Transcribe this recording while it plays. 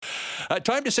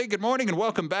Time to say good morning and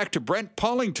welcome back to Brent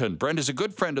Pollington. Brent is a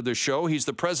good friend of the show. He's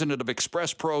the president of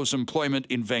Express Pros Employment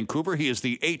in Vancouver. He is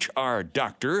the HR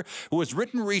doctor who has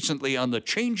written recently on the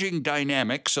changing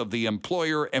dynamics of the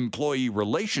employer-employee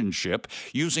relationship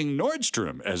using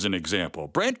Nordstrom as an example.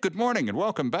 Brent, good morning and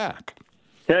welcome back.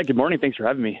 Yeah, good morning. Thanks for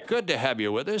having me. Good to have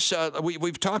you with us.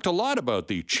 We've talked a lot about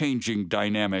the changing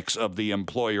dynamics of the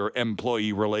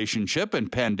employer-employee relationship, and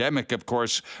pandemic, of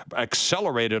course,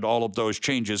 accelerated all of those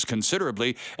changes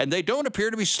considerably, and they don't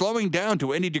appear to be slowing down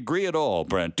to any degree at all,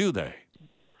 Brent, do they?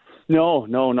 No,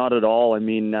 not at all. I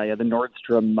mean, the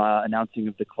Nordstrom announcing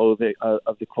of the closing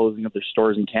of their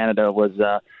stores in Canada was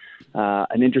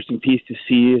an interesting piece to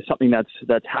see, something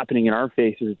that's happening in our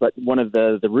faces. But one of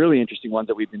the really interesting ones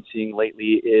that we've been seeing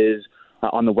lately is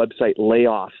on the website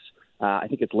Layoffs. I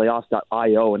think it's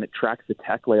layoffs.io, and it tracks the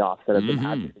tech layoffs that have been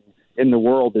happening in the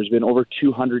world. There's been over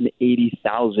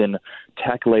 280,000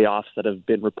 tech layoffs that have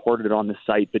been reported on the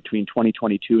site between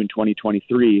 2022 and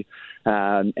 2023.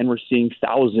 And we're seeing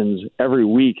thousands every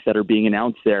week that are being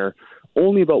announced there.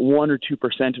 Only about 1 or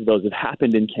 2% of those have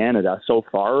happened in Canada so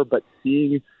far, but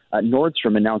seeing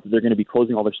Nordstrom announced that they're going to be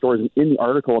closing all their stores. And in the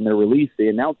article in their release, they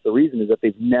announced the reason is that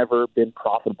they've never been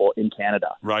profitable in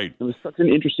Canada. Right. It was such an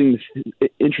interesting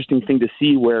thing to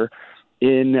see where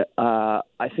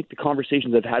I think the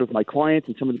conversations I've had with my clients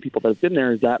and some of the people that have been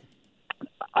there is that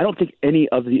I don't think any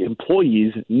of the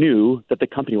employees knew that the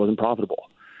company wasn't profitable.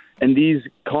 And these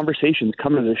conversations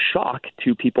come as a shock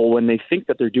to people when they think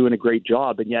that they're doing a great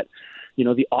job, and yet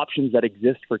the options that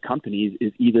exist for companies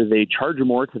is either they charge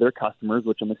more to their customers,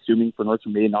 which I'm assuming for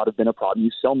Nordstrom may not have been a problem.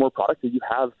 You sell more products, or you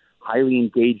have highly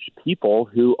engaged people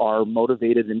who are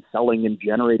motivated in selling and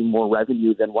generating more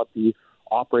revenue than what the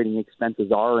operating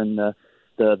expenses are and the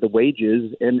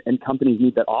wages, and companies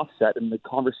need that offset. And the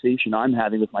conversation I'm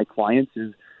having with my clients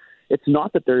is it's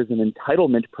not that there's an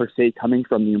entitlement per se coming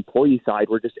from the employee side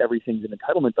where just everything's an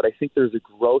entitlement, but I think there's a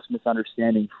gross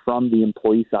misunderstanding from the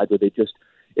employee side where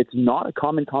it's not a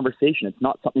common conversation. It's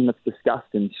not something that's discussed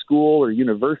in school or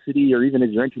university or even as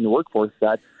you're entering the workforce,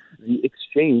 that the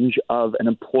exchange of an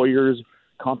employer's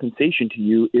compensation to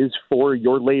you is for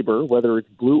your labor, whether it's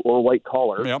blue or white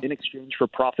collar, in exchange for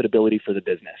profitability for the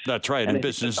business. That's right. And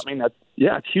business, something that's,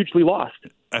 it's hugely lost.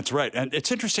 That's right. And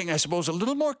it's interesting, I suppose, a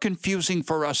little more confusing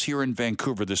for us here in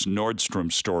Vancouver, this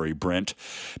Nordstrom story, Brent,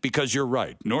 because you're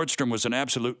right. Nordstrom was an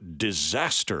absolute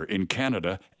disaster in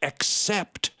Canada,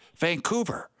 except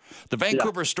Vancouver. The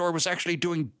Vancouver store was actually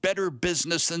doing better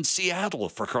business than Seattle,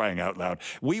 for crying out loud.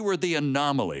 We were the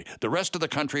anomaly. The rest of the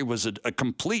country was a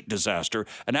complete disaster,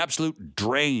 an absolute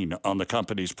drain on the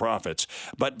company's profits.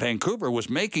 But Vancouver was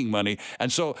making money,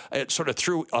 and so it sort of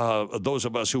threw those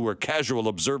of us who were casual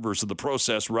observers of the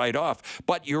process right off.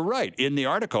 But you're right. In the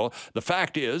article, the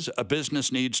fact is a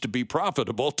business needs to be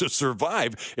profitable to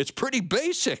survive. It's pretty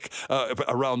basic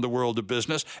around the world of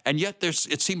business, and yet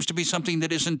it seems to be something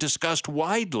that isn't discussed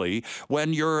widely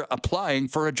when you're applying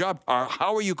for a job.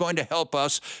 How are you going to help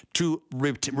us to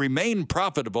remain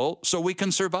profitable so we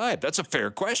can survive? That's a fair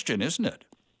question, isn't it?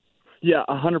 Yeah,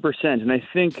 100%. And I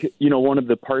think, one of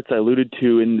the parts I alluded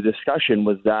to in the discussion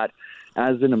was that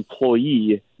as an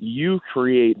employee, you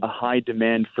create a high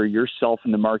demand for yourself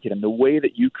in the market. And the way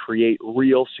that you create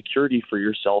real security for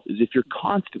yourself is if you're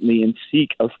constantly in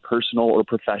seek of personal or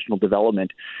professional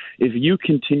development. If you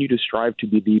continue to strive to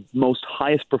be the most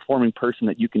highest performing person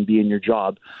that you can be in your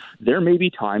job, there may be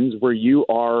times where you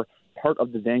are part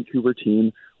of the Vancouver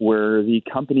team where the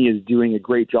company is doing a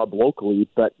great job locally,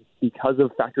 but because of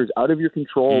factors out of your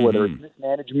control, whether it's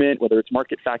mismanagement, whether it's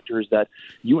market factors, that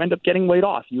you end up getting laid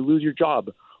off, you lose your job.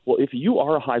 Well, if you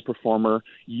are a high performer,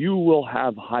 you will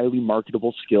have highly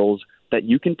marketable skills that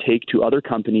you can take to other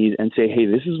companies and say, hey,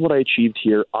 this is what I achieved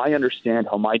here. I understand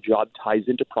how my job ties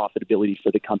into profitability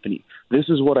for the company. This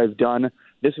is what I've done.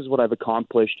 This is what I've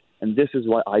accomplished. And this is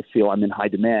why I feel I'm in high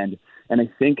demand. And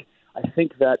I think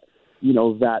that,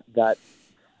 that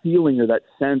feeling or that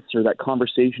sense or that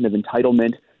conversation of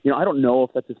entitlement, I don't know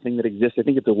if that's a thing that exists. I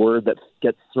think it's a word that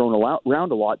gets thrown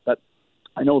around a lot, but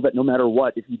I know that no matter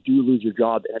what, if you do lose your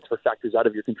job and it's for factors out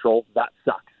of your control, that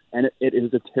sucks. And it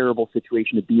is a terrible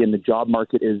situation to be in. The job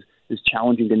market is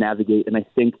challenging to navigate. And I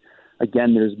think,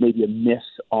 again, there's maybe a miss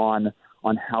on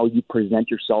how you present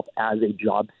yourself as a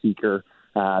job seeker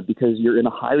because you're in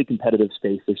a highly competitive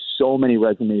space. There's so many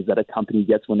resumes that a company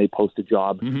gets when they post a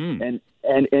job.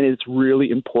 And it's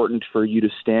really important for you to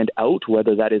stand out,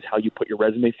 whether that is how you put your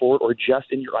resume forward or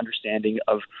just in your understanding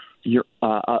of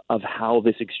of how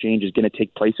this exchange is going to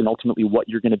take place and ultimately what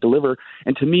you're going to deliver.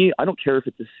 And to me, I don't care if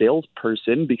it's a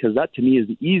salesperson, because that to me is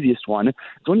the easiest one. It's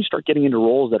when you start getting into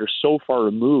roles that are so far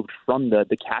removed from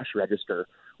the cash register,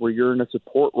 where you're in a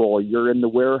support role, you're in the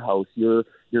warehouse, you're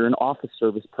an office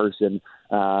service person,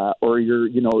 or you're,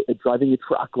 driving a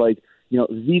truck. Like,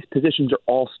 these positions are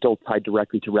all still tied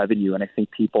directly to revenue. And I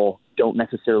think people don't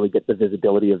necessarily get the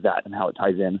visibility of that and how it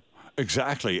ties in.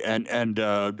 Exactly. And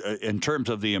in terms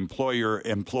of the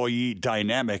employer-employee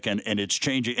dynamic, and it's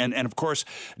changing. And of course,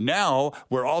 now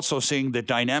we're also seeing the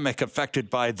dynamic affected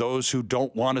by those who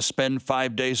don't want to spend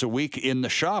 5 days a week in the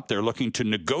shop. They're looking to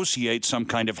negotiate some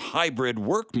kind of hybrid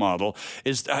work model.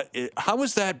 How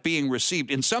is that being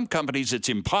received? In some companies, it's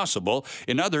impossible.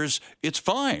 In others, it's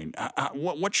fine.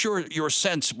 What's your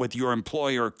sense with your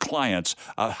employer clients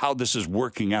how this is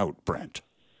working out, Brent?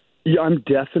 Yeah, I'm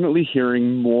definitely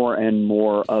hearing more and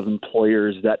more of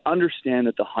employers that understand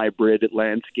that the hybrid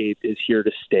landscape is here to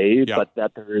stay, but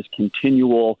that there is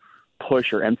continual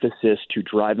push or emphasis to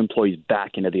drive employees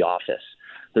back into the office.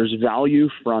 There's value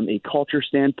from a culture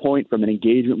standpoint, from an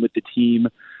engagement with the team.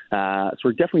 So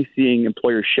we're definitely seeing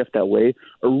employers shift that way.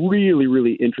 A really,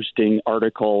 really interesting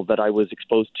article that I was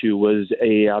exposed to was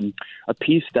a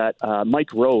piece that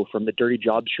Mike Rowe from the Dirty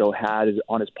Jobs Show had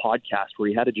on his podcast, where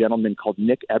he had a gentleman called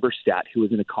Nick Eberstadt, who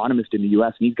is an economist in the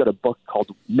U.S., and he's got a book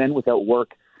called Men Without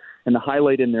Work. And the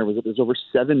highlight in there was that there's over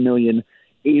 7 million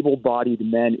able-bodied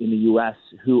men in the U.S.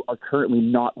 who are currently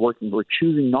not working, who are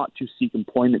choosing not to seek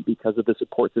employment because of the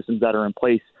support systems that are in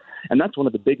place. And that's one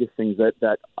of the biggest things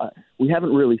that we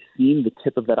haven't really seen the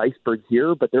tip of that iceberg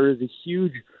here, but there is a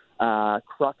huge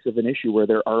crux of an issue where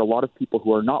there are a lot of people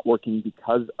who are not working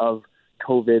because of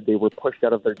COVID. They were pushed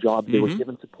out of their jobs, they were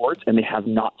given support, and they have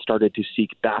not started to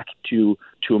seek back to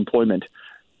employment.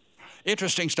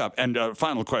 Interesting stuff. And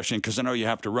final question, because I know you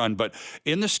have to run, but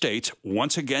in the States,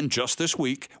 once again, just this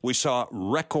week, we saw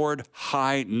record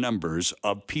high numbers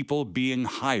of people being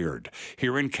hired.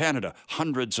 Here in Canada,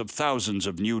 hundreds of thousands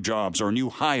of new jobs or new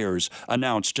hires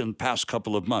announced in the past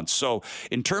couple of months. So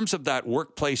in terms of that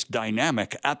workplace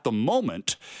dynamic, at the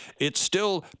moment, it's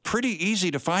still pretty easy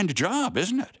to find a job,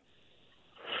 isn't it?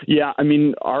 Yeah, I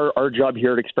mean, our job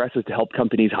here at Express is to help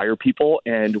companies hire people,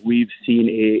 and we've seen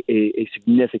a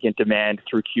significant demand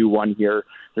through Q1 here.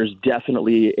 There's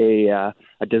definitely a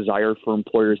desire for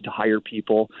employers to hire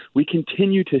people. We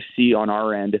continue to see on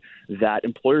our end that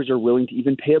employers are willing to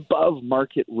even pay above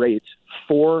market rates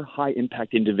for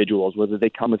high-impact individuals, whether they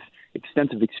come with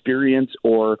extensive experience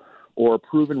or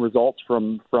proven results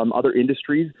from other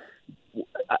industries.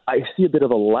 I see a bit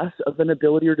of a less of an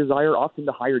ability or desire often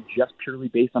to hire just purely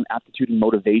based on aptitude and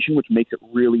motivation, which makes it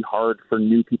really hard for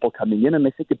new people coming in. And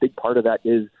I think a big part of that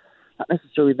is not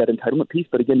necessarily that entitlement piece,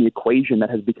 but again, the equation that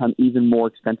has become even more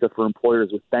expensive for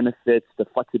employers with benefits, the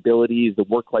flexibilities, the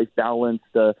work-life balance,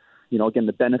 the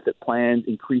benefit plans,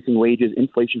 increasing wages,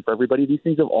 inflation for everybody. These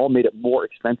things have all made it more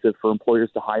expensive for employers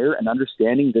to hire. And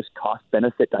understanding this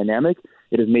cost-benefit dynamic,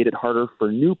 it has made it harder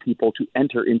for new people to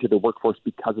enter into the workforce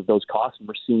because of those costs. And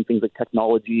we're seeing things like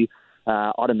technology,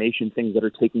 automation, things that are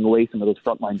taking away some of those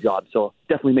frontline jobs. So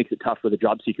definitely makes it tough for the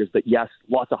job seekers. But yes,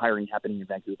 lots of hiring happening in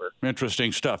Vancouver.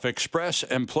 Interesting stuff. Express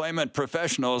Employment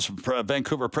Professionals,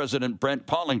 Vancouver President Brent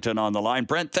Pollington on the line.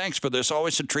 Brent, thanks for this.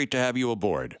 Always a treat to have you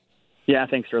aboard. Yeah,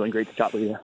 thanks, Sterling. Great to chat with you.